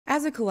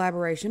As a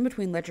collaboration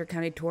between Letcher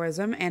County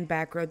Tourism and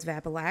Backroads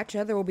of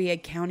Appalachia, there will be a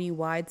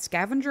county-wide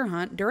scavenger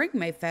hunt during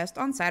Mayfest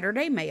on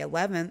Saturday, May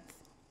 11th.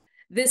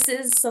 This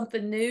is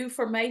something new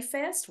for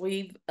Mayfest.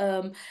 We've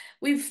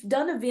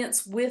done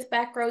events with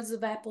Backroads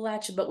of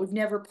Appalachia, but we've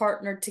never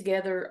partnered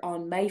together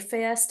on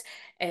Mayfest.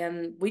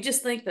 And we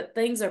just think that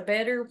things are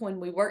better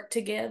when we work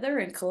together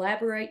and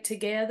collaborate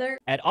together.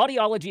 At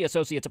Audiology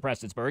Associates of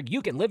Prestonsburg,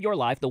 you can live your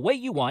life the way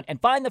you want and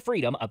find the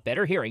freedom of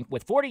better hearing.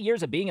 With 40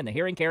 years of being in the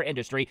hearing care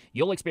industry,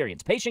 you'll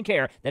experience patient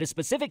care that is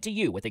specific to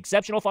you with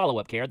exceptional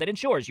follow-up care that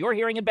ensures your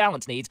hearing and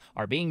balance needs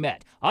are being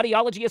met.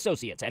 Audiology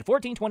Associates at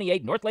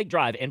 1428 North Lake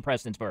Drive in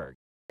Prestonsburg.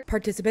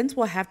 Participants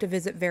will have to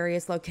visit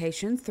various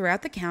locations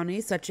throughout the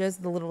county, such as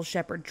the Little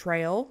Shepherd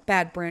Trail,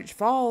 Bad Branch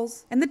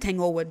Falls, and the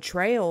Tanglewood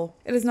Trail.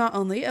 It is not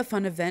only a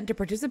fun event to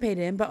participate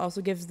in, but also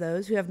gives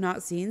those who have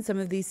not seen some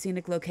of these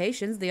scenic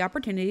locations the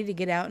opportunity to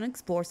get out and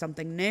explore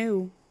something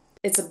new.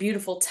 It's a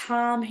beautiful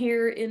time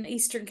here in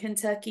Eastern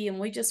Kentucky, and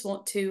we just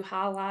want to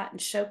highlight and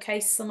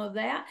showcase some of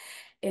that.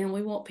 And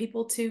we want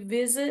people to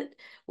visit.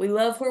 We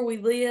love where we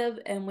live,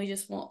 and we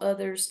just want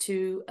others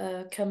to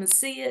come and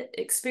see it,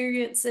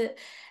 experience it,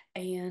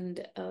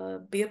 and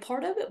be a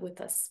part of it with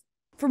us.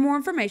 For more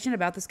information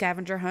about the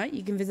scavenger hunt,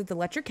 you can visit the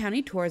Letcher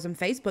County Tourism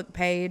Facebook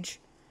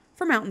page.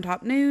 For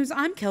Mountaintop News,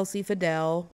 I'm Kelsey Fidel.